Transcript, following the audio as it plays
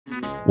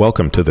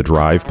Welcome to the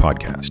Drive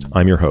Podcast.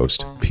 I'm your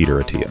host,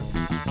 Peter Attia.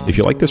 If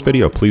you like this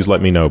video, please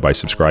let me know by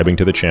subscribing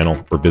to the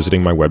channel or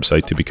visiting my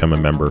website to become a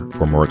member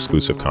for more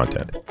exclusive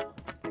content.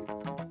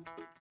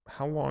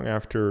 How long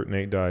after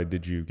Nate died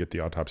did you get the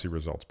autopsy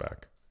results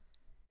back?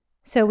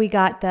 So we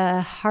got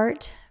the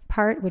heart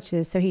part, which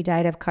is, so he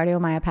died of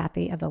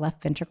cardiomyopathy of the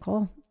left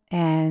ventricle.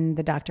 And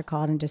the doctor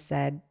called and just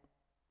said,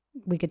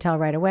 we could tell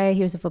right away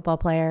he was a football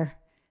player.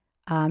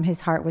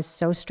 His heart was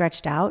so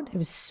stretched out. It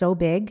was so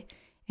big.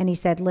 And he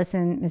said,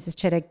 listen, Mrs.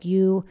 Chittick,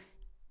 you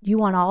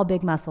want all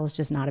big muscles,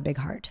 just not a big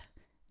heart.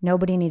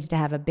 Nobody needs to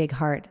have a big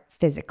heart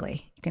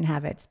physically. You can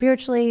have it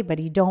spiritually, but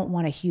you don't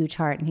want a huge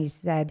heart. And he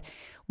said,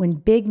 when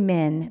big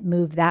men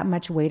move that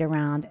much weight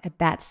around at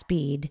that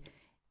speed,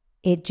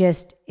 it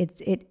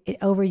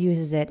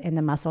overuses it and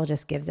the muscle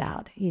just gives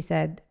out. He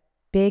said,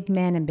 big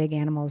men and big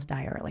animals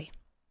die early.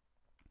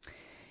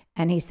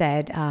 And he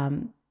said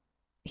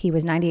he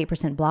was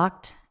 98%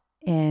 blocked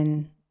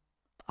in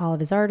all of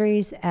his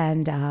arteries,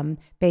 and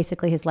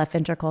basically his left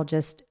ventricle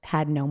just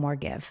had no more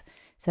give.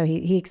 So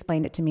he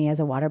explained it to me as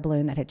a water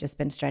balloon that had just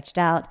been stretched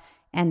out,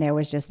 and there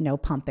was just no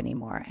pump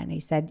anymore. And he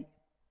said,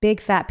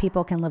 big fat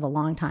people can live a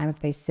long time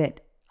if they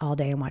sit all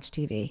day and watch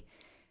TV.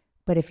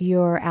 But if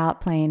you're out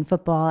playing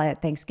football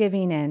at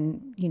Thanksgiving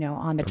and,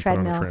 on the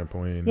treadmill, on the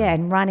trampoline,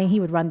 and running,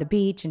 he would run the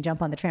beach and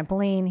jump on the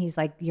trampoline. He's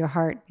like, your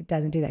heart, it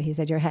doesn't do that. He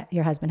said,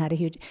 your husband had a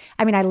huge,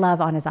 I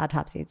love on his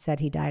autopsy, it said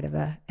he died of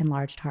an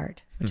enlarged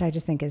heart, which I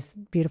just think is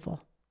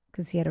beautiful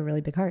because he had a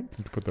really big heart.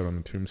 You could put that on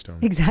the tombstone.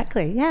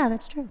 Exactly. Yeah,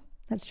 that's true.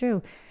 That's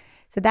true.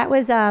 So that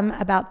was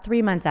about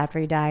 3 months after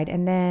he died.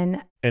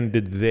 And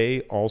did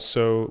they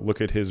also look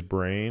at his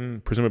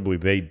brain? Presumably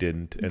they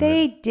didn't.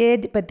 They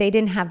did, but they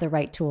didn't have the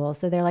right tools.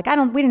 So they're like,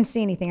 we didn't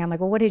see anything. I'm like,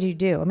 well, what did you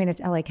do?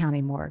 It's LA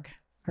County morgue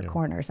or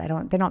coroners. They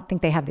don't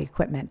think they have the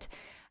equipment.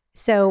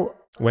 So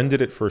when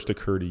did it first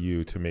occur to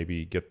you to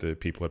maybe get the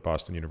people at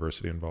Boston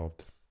University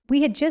involved?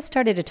 We had just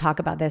started to talk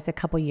about this a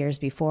couple years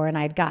before, and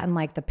I'd gotten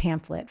like the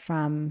pamphlet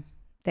from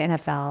the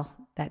NFL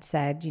that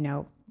said,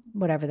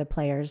 whatever the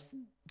players'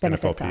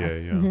 benefits NFLPA, are.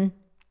 yeah. Mm-hmm.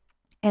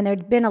 And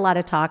there'd been a lot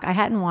of talk. I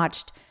hadn't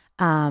watched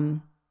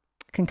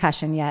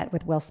Concussion yet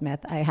with Will Smith.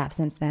 I have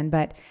since then,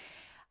 but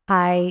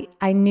I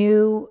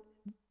knew,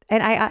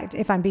 and I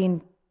if I'm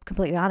being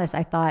completely honest,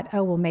 I thought,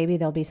 oh, well, maybe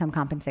there'll be some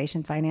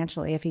compensation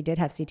financially if he did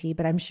have CTE,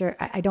 but I'm sure,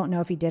 I don't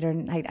know if he did, or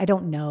I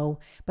don't know,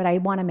 but I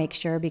want to make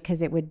sure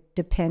because it would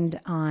depend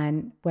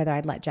on whether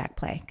I'd let Jack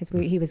play, because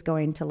he was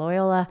going to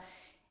Loyola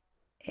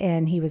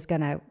and he was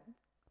going to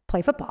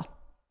play football,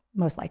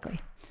 most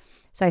likely.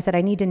 So I said,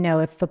 I need to know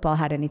if football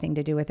had anything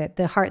to do with it.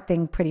 The heart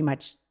thing pretty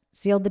much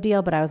sealed the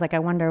deal, but I was like, I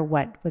wonder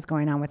what was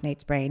going on with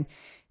Nate's brain.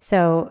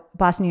 So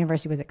Boston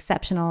University was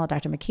exceptional.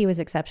 Dr. McKee was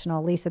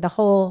exceptional. Lisa, the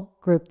whole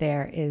group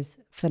there is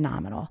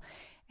phenomenal.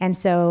 And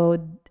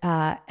so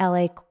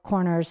LA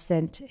Coroners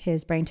sent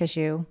his brain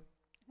tissue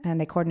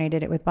and they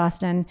coordinated it with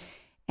Boston.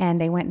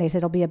 And they said,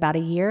 it'll be about a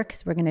year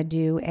because we're going to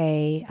do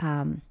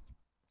I'm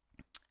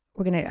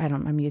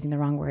using the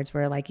wrong words.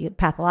 We're like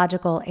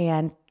pathological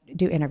and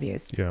do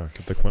interviews. Yeah,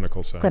 the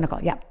clinical side. Clinical,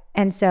 yeah.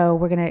 And so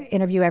we're going to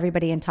interview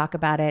everybody and talk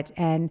about it.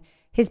 And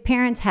his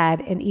parents had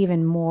an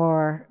even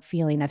more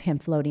feeling of him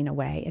floating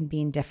away and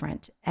being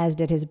different, as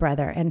did his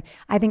brother. And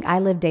I think I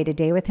lived day to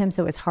day with him,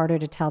 so it was harder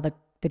to tell the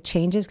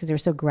changes because they were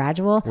so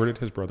gradual. Where did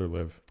his brother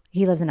live?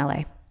 He lives in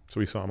LA. So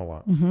we saw him a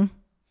lot. Mm-hmm.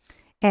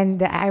 And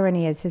the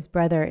irony is his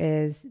brother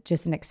is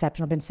just an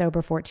exceptional, been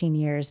sober 14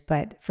 years,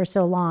 but for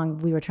so long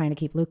we were trying to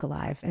keep Luke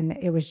alive. And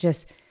it was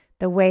just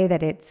the way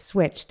that it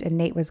switched, and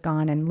Nate was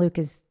gone and Luke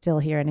is still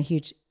here in a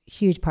huge,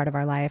 huge part of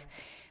our life.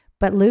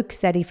 But Luke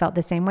said he felt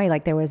the same way,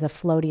 like there was a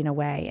floating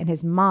away. And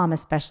his mom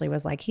especially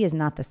was like, he is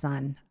not the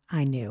son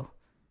I knew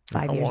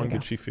 5 years ago. How long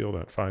did she feel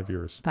that? 5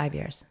 years? 5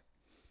 years.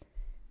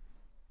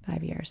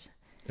 5 years.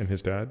 And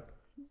his dad?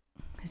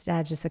 His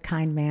dad's just a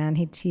kind man.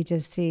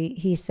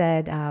 He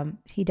said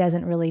he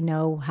doesn't really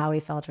know how he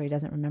felt or he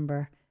doesn't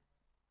remember,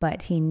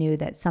 but he knew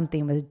that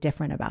something was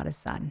different about his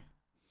son,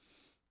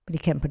 but he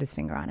couldn't put his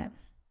finger on it.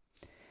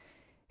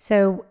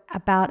 So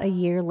about a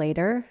year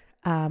later,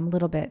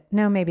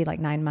 maybe like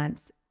 9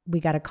 months,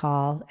 we got a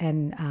call,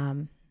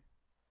 and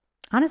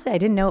honestly, I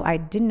didn't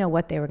know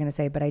what they were going to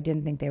say, but I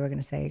didn't think they were going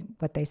to say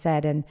what they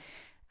said. And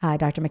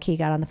Dr. McKee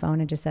got on the phone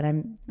and just said,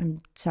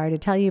 I'm sorry to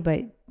tell you,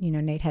 but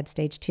Nate had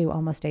stage 2,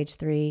 almost stage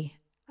 3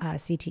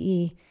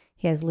 CTE.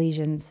 He has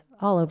lesions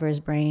all over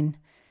his brain,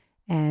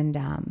 and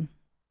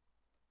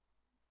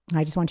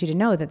I just want you to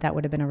know that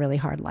would have been a really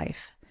hard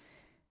life.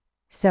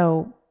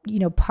 So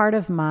part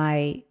of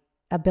my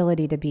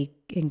ability to be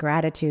in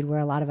gratitude, where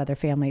a lot of other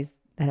families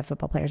that have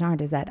football players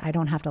aren't, is that I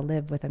don't have to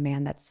live with a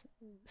man that's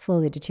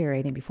slowly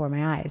deteriorating before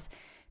my eyes.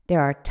 There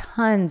are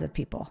tons of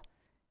people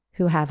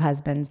who have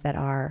husbands that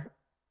are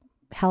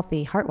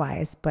healthy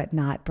heart-wise, but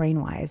not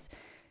brain-wise.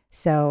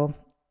 So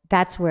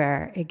that's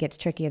where it gets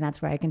tricky, and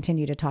that's where I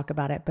continue to talk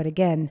about it. But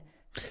again,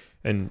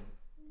 and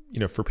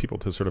for people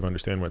to sort of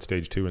understand what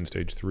stage 2 and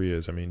stage 3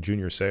 is,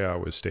 Junior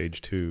Seau was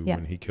stage 2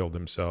 when he killed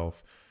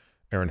himself.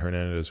 Aaron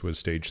Hernandez was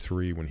stage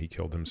 3 when he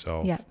killed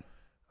himself. Yeah.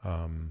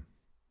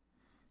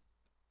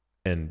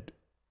 And,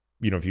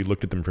 if you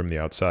looked at them from the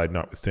outside,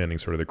 notwithstanding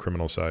sort of the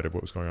criminal side of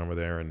what was going on with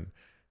Aaron,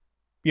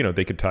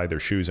 they could tie their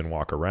shoes and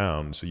walk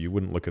around. So you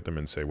wouldn't look at them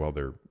and say, well,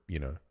 they're,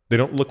 they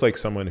don't look like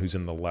someone who's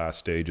in the last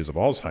stages of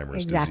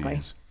Alzheimer's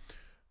disease.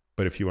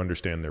 But if you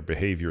understand their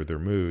behavior, their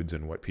moods,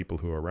 and what people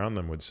who are around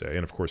them would say,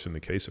 and of course, in the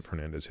case of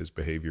Hernandez, his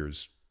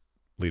behaviors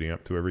leading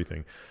up to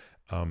everything,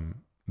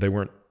 they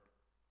weren't,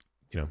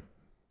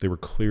 they were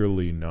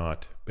clearly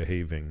not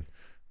behaving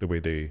the way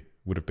they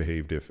would have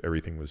behaved if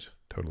everything was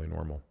totally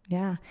normal.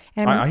 Yeah.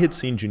 And I had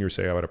seen Junior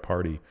Seau at a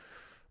party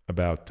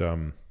about,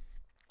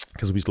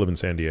 because we used to live in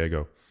San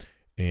Diego,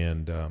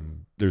 and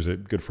there's a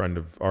good friend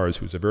of ours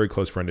who's a very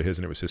close friend of his,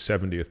 and it was his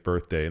 70th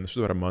birthday, and this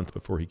was about a month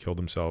before he killed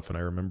himself. And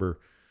I remember,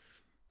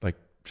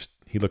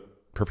 he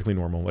looked perfectly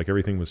normal, like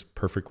everything was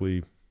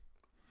perfectly,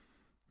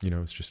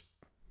 it's just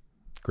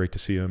great to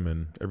see him,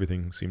 and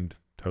everything seemed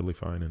totally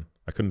fine, and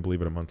I couldn't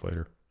believe it a month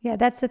later. Yeah,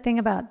 that's the thing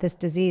about this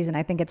disease, and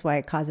I think it's why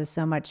it causes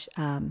so much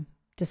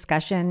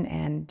discussion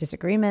and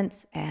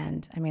disagreements.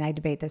 And I mean, I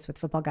debate this with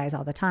football guys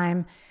all the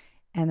time,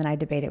 and then I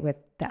debate it with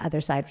the other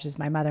side, which is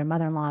my mother and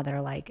mother-in-law, that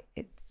are like,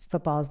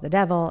 football is the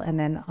devil, and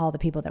then all the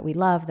people that we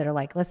love that are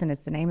like, listen,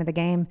 it's the name of the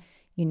game,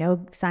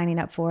 signing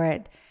up for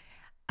it.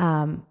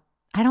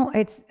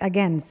 It's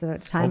the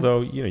time.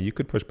 Although, you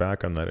could push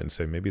back on that and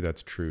say, maybe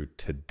that's true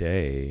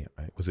today.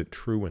 Was it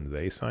true when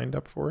they signed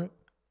up for it?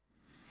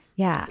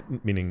 Yeah.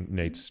 Meaning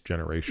Nate's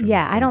generation.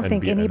 Yeah. I don't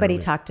think anybody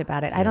talked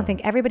about it. I don't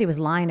think everybody was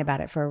lying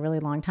about it for a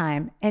really long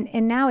time.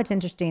 And now it's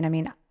interesting. I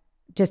mean,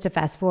 just to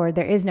fast forward,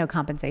 there is no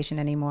compensation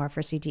anymore for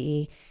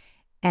CTE.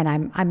 And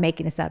I'm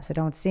making this up, so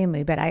don't sue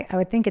me. But I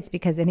would think it's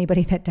because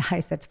anybody that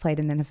dies that's played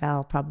in the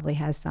NFL probably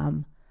has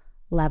some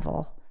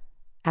level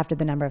after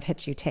the number of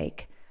hits you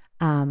take.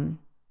 I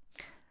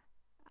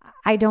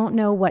don't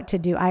know what to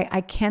do.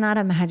 I cannot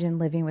imagine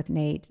living with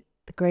Nate,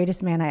 the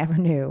greatest man I ever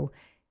knew,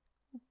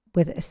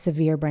 with a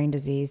severe brain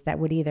disease that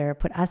would either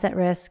put us at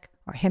risk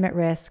or him at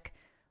risk,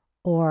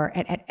 or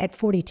at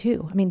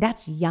 42. I mean,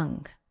 that's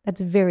young.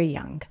 That's very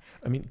young.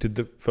 I mean, did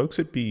the folks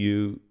at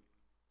BU,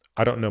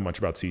 I don't know much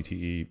about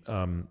CTE,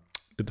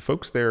 did the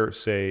folks there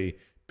say,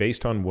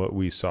 based on what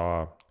we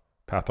saw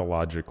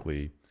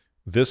pathologically,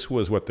 this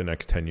was what the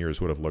next 10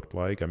 years would have looked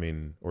like? I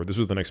mean, or this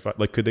was the next 5,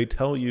 could they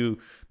tell you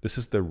this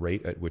is the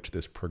rate at which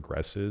this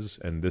progresses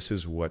and this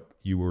is what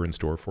you were in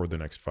store for the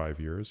next 5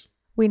 years?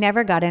 We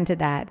never got into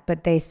that,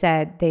 but they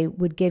said they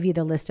would give you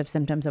the list of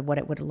symptoms of what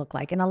it would look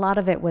like. And a lot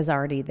of it was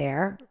already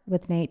there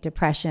with Nate: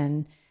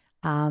 depression,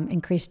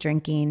 increased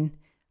drinking,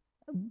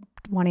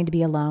 wanting to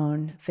be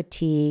alone,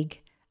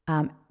 fatigue,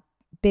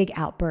 big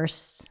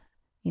outbursts,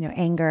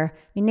 anger. I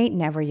mean, Nate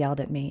never yelled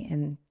at me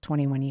in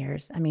 21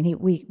 years. I mean,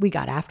 we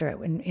got after it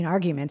in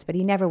arguments, but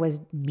he never was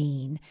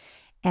mean.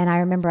 And I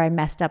remember I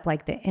messed up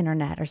like the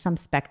internet or some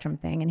Spectrum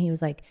thing. And he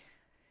was like,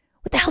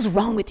 what the hell's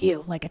wrong with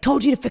you? Like, I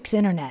told you to fix the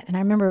internet. And I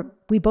remember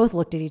we both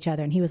looked at each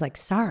other and he was like,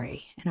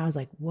 sorry. And I was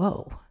like,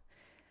 whoa.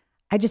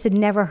 I just had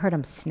never heard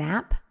him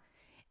snap.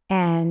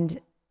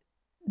 And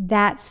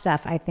that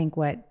stuff, I think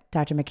what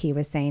Dr. McKee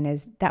was saying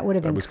is that would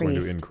have increased. That was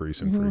going to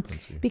increase in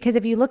frequency. Because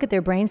if you look at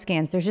their brain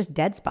scans, there's just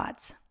dead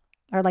spots,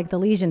 or like the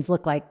lesions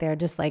look like they're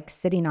just like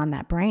sitting on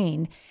that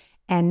brain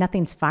and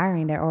nothing's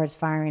firing there, or it's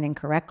firing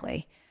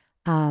incorrectly.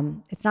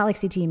 It's not like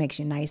CTE makes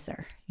you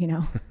nicer,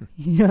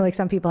 like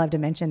some people have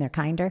dementia and they're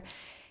kinder.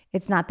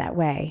 It's not that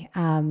way.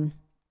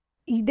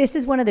 This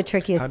is one of the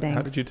trickiest things.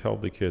 How did you tell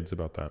the kids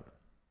about that?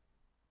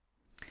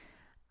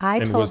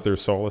 And was there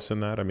solace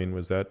in that? I mean,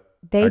 was that?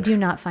 They do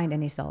not find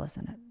any solace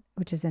in it,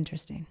 which is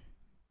interesting.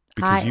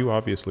 Because you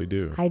obviously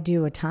do. I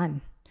do a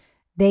ton.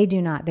 They do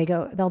not.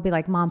 They'll be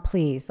like, Mom,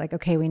 please. Like,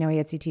 okay, we know he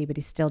had CTE, but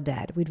he's still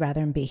dead. We'd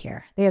rather him be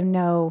here. They have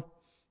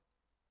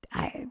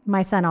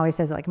my son always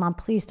says, like, Mom,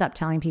 please stop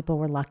telling people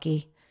we're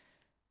lucky.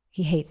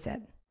 He hates it.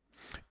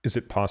 Is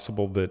it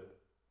possible that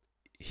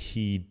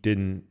he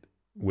didn't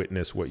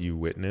witness what you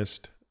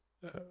witnessed?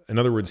 In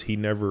other words, he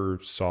never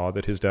saw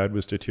that his dad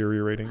was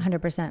deteriorating?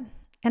 100%.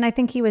 And I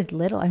think he was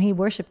little. I mean, he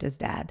worshiped his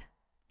dad.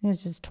 He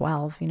was just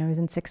 12. He was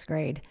in 6th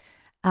grade.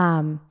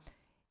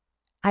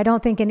 I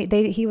don't think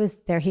he was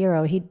their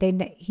hero.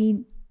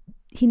 He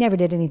never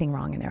did anything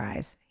wrong in their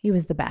eyes. He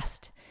was the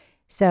best.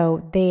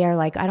 So they are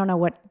like, I don't know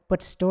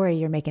what story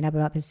you're making up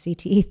about this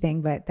CTE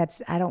thing, but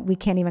we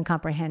can't even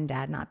comprehend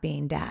dad not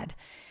being dad.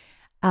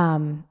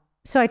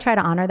 So I try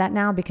to honor that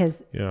now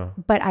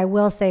but I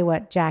will say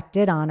what Jack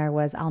did honor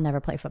was, I'll never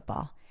play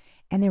football.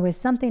 And there was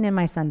something in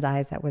my son's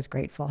eyes that was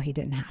grateful he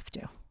didn't have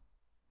to.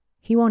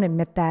 He won't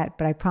admit that,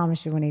 but I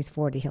promise you when he's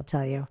 40, he'll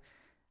tell you,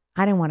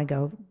 I didn't want to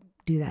go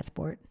do that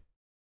sport.